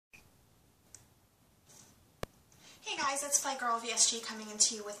Hey guys, it's Fly Girl VSG coming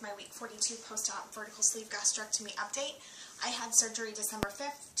into you with my week 42 post-op vertical sleeve gastrectomy update. I had surgery December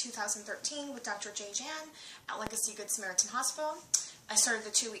 5th, 2013 with Dr. J. Jan at Legacy Good Samaritan Hospital. I started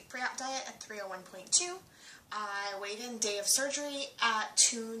the 2-week pre-op diet at 301.2. I weighed in day of surgery at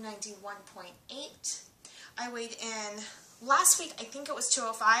 291.8. I weighed in last week, I think it was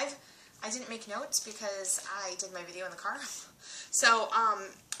 205. I didn't make notes because I did my video in the car. So I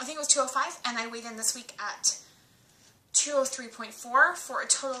think it was 205, and I weighed in this week at 203.4 for a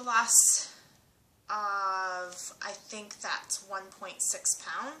total loss of, I think that's 1.6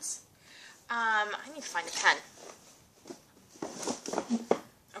 pounds. I need to find a pen.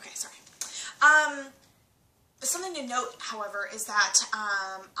 Okay, sorry. Something to note, however, is that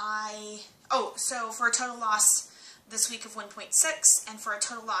so for a total loss this week of 1.6, and for a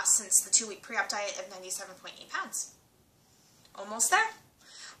total loss since the 2-week pre-op diet of 97.8 pounds. Almost there.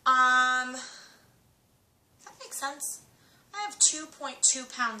 Does that make sense? I have 2.2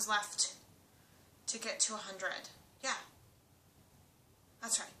 pounds left to get to 100. Yeah.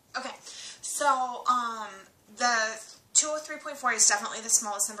 That's right. Okay. So, the 203.4 is definitely the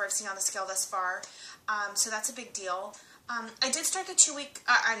smallest number I've seen on the scale thus far. So that's a big deal. I did start the 2-week,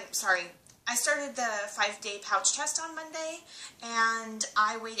 I started the 5-day pouch test on Monday, and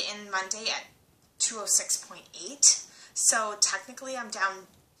I weighed in Monday at 206.8. So technically I'm down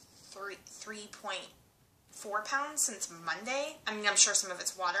 3.4 pounds since Monday. I mean, I'm sure some of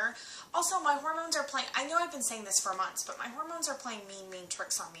it's water. Also, my hormones are playing, I know I've been saying this for months, but my hormones are playing mean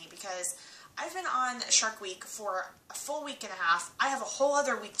tricks on me because I've been on Shark Week for a full week and a half. I have a whole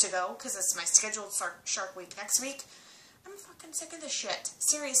other week to go because it's my scheduled Shark Week next week. I'm fucking sick of this shit.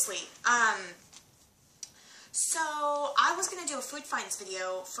 Seriously. So I was going to do a food finds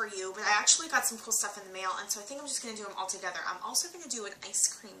video for you, but I actually got some cool stuff in the mail, and so I think I'm just going to do them all together. I'm also going to do an ice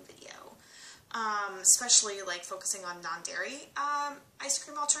cream video, especially like focusing on non-dairy ice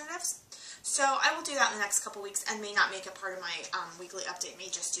cream alternatives. So I will do that in the next couple weeks and may not make it part of my weekly update, may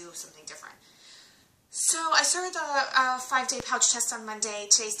just do something different. So I started the 5-day pouch test on Monday.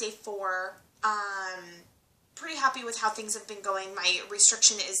 Today's day 4. Pretty happy with how things have been going. My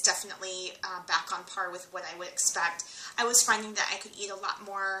restriction is definitely back on par with what I would expect. I was finding that I could eat a lot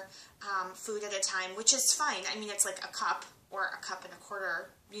more food at a time, which is fine. I mean, it's like a cup or a cup and a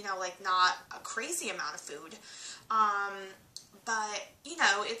quarter, you know, like not a crazy amount of food. But, you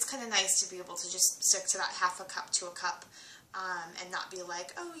know, it's kind of nice to be able to just stick to that half a cup to a cup and not be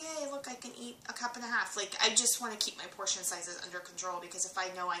like, oh, yay, look, I can eat a cup and a half. Like, I just want to keep my portion sizes under control because if I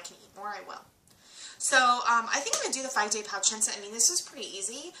know I can eat more, I will. So, I think I'm going to do the 5-day pouch test. I mean, this was pretty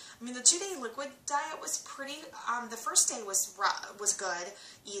easy. I mean, the 2-day liquid diet was pretty, the first day was good,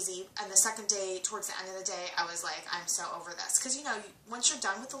 easy, and the second day, towards the end of the day, I was like, I'm so over this. Because, you know, once you're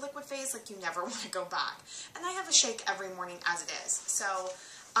done with the liquid phase, like, you never want to go back. And I have a shake every morning as it is. So,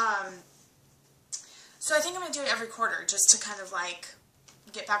 so I think I'm going to do it every quarter, just to kind of, like,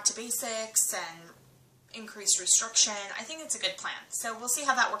 get back to basics and increased restriction. I think it's a good plan. So we'll see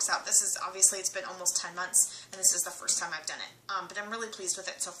how that works out. This is, obviously, it's been almost 10 months, and this is the first time I've done it. But I'm really pleased with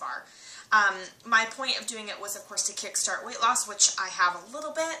it so far. My point of doing it was, of course, to kickstart weight loss, which I have a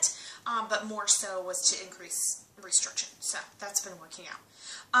little bit, but more so was to increase restriction. So that's been working out.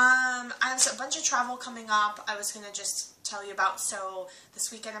 I have a bunch of travel coming up I was going to just tell you about. So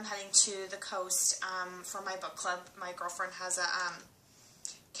this weekend I'm heading to the coast for my book club. My girlfriend has a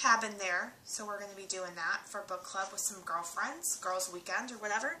cabin there, so we're going to be doing that for book club with some girlfriends, girls weekend or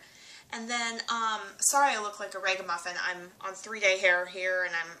whatever. And then, sorry I look like a ragamuffin. I'm on 3-day hair here,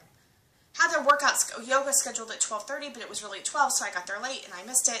 and had their yoga scheduled at 12:30, but it was really at 12, so I got there late and I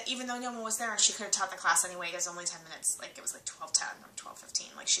missed it, even though no one was there, and she could have taught the class anyway. It was only 10 minutes, like it was like 12:10 or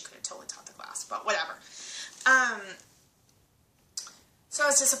 12:15, like she could have totally taught the class, but whatever. So I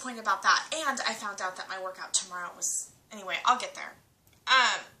was disappointed about that, and I found out that my workout tomorrow was, anyway, I'll get there.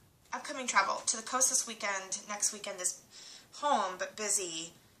 Upcoming travel to the coast this weekend. Next weekend is home, but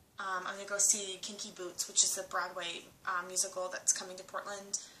busy. I'm going to go see Kinky Boots, which is the Broadway musical that's coming to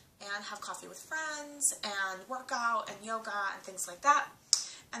Portland, and have coffee with friends, and workout, and yoga, and things like that.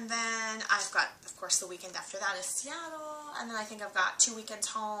 And then I've got, of course, the weekend after that is Seattle, and then I think I've got 2 weekends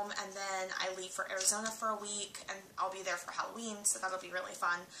home, and then I leave for Arizona for a week, and I'll be there for Halloween, so that'll be really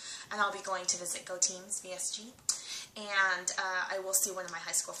fun. And I'll be going to visit Go Teams, VSG. And I will see one of my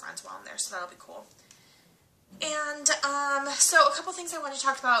high school friends while I'm there, so that'll be cool. And so a couple things I want to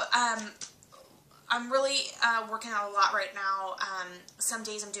talk about. I'm really working out a lot right now. Some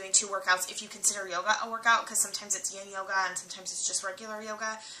days I'm doing 2 workouts, if you consider yoga a workout, because sometimes it's yin yoga and sometimes it's just regular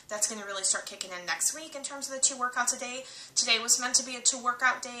yoga. That's going to really start kicking in next week in terms of the 2 workouts a day. Today was meant to be a 2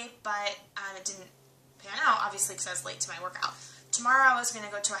 workout day, but it didn't pan out, obviously, because I was late to my workout. Tomorrow I was going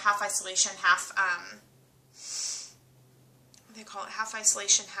to go to a half isolation, half, what do they call it? Half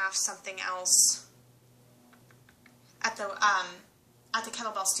isolation, half something else at the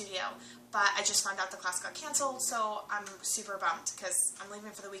kettlebell studio. But I just found out the class got canceled, so I'm super bummed because I'm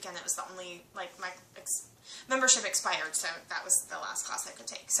leaving for the weekend. It was the only, like, my membership expired, so that was the last class I could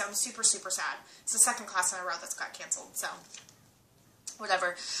take. So I'm super, super sad. It's the second class in a row that's got canceled, so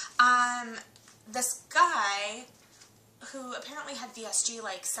whatever. This guy who apparently had VSG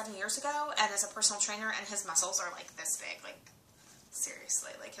like 7 years ago and is a personal trainer, and his muscles are like this big, like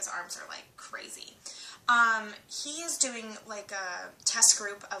seriously, like his arms are like crazy. He is doing like a test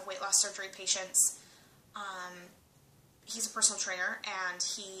group of weight loss surgery patients. He's a personal trainer, and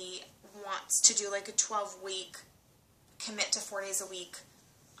he wants to do like a 12-week commit to 4 days a week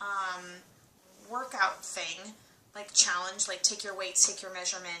workout thing, like challenge, like take your weights, take your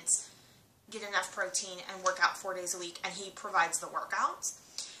measurements, get enough protein, and work out 4 days a week, and he provides the workouts.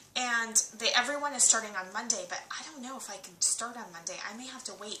 And everyone is starting on Monday, but I don't know if I can start on Monday. I may have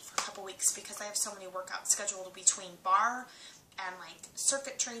to wait for a couple weeks because I have so many workouts scheduled between bar and like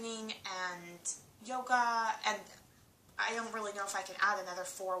circuit training and yoga, and I don't really know if I can add another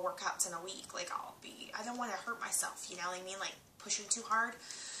 4 workouts in a week. Like I don't want to hurt myself, you know what I mean? Like pushing too hard.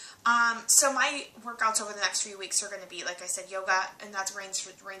 So my workouts over the next few weeks are going to be, like I said, yoga, and that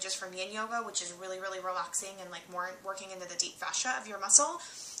ranges from yin yoga, which is really, really relaxing and like more working into the deep fascia of your muscle,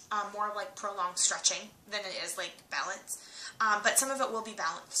 more like prolonged stretching than it is like balance. But some of it will be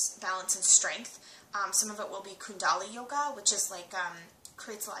balance and strength. Some of it will be Kundalini yoga, which is like,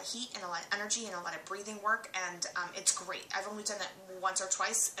 creates a lot of heat and a lot of energy and a lot of breathing work, and it's great. I've only done it once or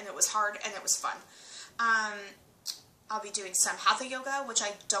twice, and it was hard and it was fun. I'll be doing some Hatha yoga, which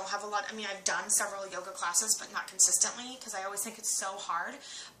I don't have a lot. I mean, I've done several yoga classes, but not consistently because I always think it's so hard.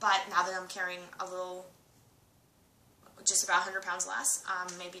 But now that I'm carrying a little, just about 100 pounds less,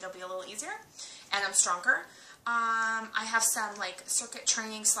 maybe it'll be a little easier, and I'm stronger. I have some like circuit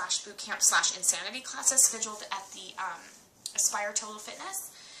training / boot camp / insanity classes scheduled at the Aspire Total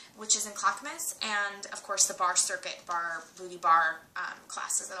Fitness, which is in Clackamas, and of course the bar circuit, booty bar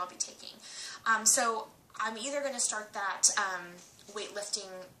classes that I'll be taking. So I'm either going to start that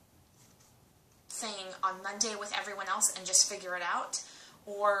weightlifting thing on Monday with everyone else and just figure it out,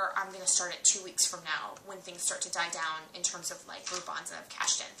 or I'm going to start it 2 weeks from now when things start to die down in terms of like Groupons that I've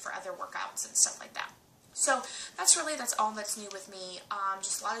cashed in for other workouts and stuff like that. So that's all that's new with me.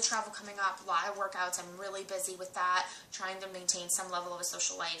 Just a lot of travel coming up, a lot of workouts. I'm really busy with that, trying to maintain some level of a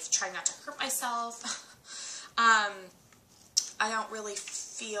social life, trying not to hurt myself. I don't really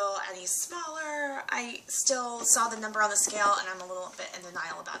feel any smaller. I still saw the number on the scale, and I'm a little bit in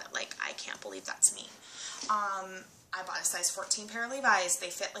denial about it. Like, I can't believe that's me. I bought a size 14 pair of Levi's. They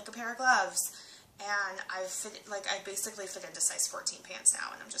fit like a pair of gloves. And I basically fit into size 14 pants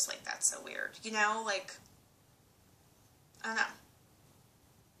now, and I'm just like, that's so weird. You know, like, I don't know.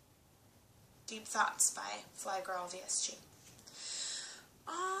 Deep Thoughts by Fly Girl VSG.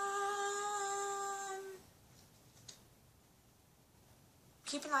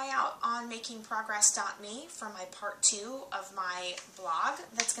 Keep an eye out on makingprogress.me for my part 2 of my blog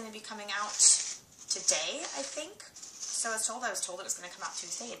that's going to be coming out today, I think. So I was told it was going to come out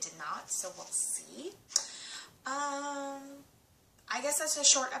Tuesday. It did not, so we'll see. I guess that's a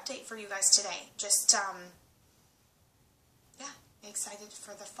short update for you guys today. Just, yeah, excited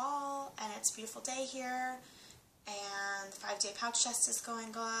for the fall, and it's a beautiful day here, and the 5-day pouch test is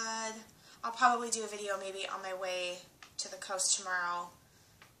going good. I'll probably do a video maybe on my way to the coast tomorrow,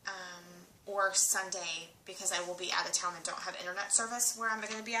 or Sunday, because I will be out of town and don't have internet service where I'm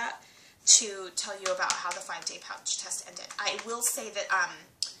going to be at, to tell you about how the 5-day pouch test ended. I will say that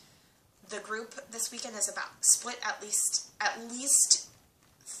the group this weekend is about split at least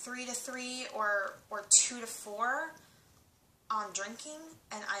 3 to 3 or 2 to 4 on drinking,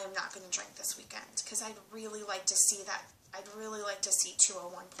 and I am not going to drink this weekend because I'd really like to see that. I'd really like to see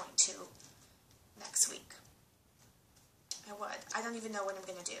 201.2 next week. I would. I don't even know what I'm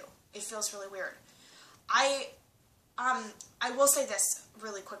going to do. It feels really weird. I will say this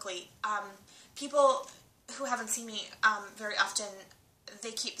really quickly. People who haven't seen me very often,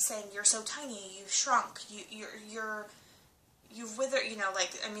 they keep saying, you're so tiny, you've shrunk, you've withered, you know,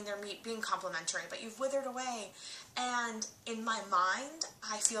 like, I mean, they're being complimentary, but you've withered away. And in my mind,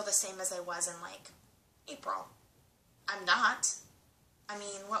 I feel the same as I was in, like, April. I'm not. I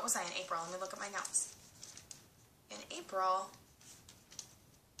mean, what was I in April? Let me look at my notes. In April,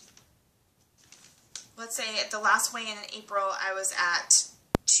 let's say at the last weigh-in April, I was at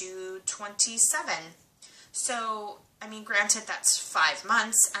 227. So I mean, granted, that's 5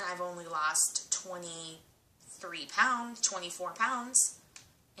 months, and I've only lost 23 pounds, 24 pounds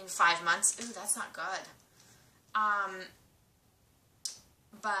in 5 months. Ooh, that's not good.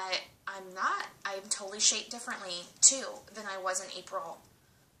 But I'm totally shaped differently, too, than I was in April.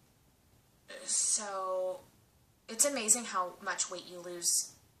 So, it's amazing how much weight you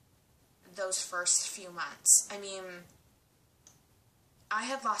lose those first few months. I mean, I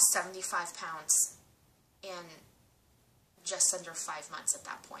had lost 75 pounds in just under 5 months at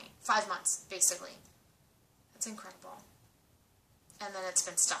that point. 5 months, basically. That's incredible. And then it's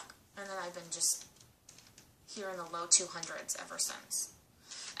been stuck. And then I've been just here in the low 200s ever since.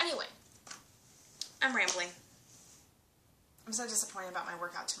 Anyway, I'm rambling. I'm so disappointed about my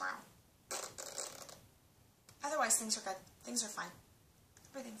workout tomorrow. Otherwise, things are good. Things are fine.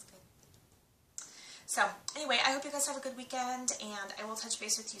 Everything's good. So, anyway, I hope you guys have a good weekend, and I will touch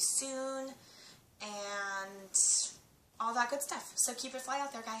base with you soon, and all that good stuff. So keep it fly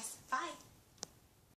out there, guys. Bye.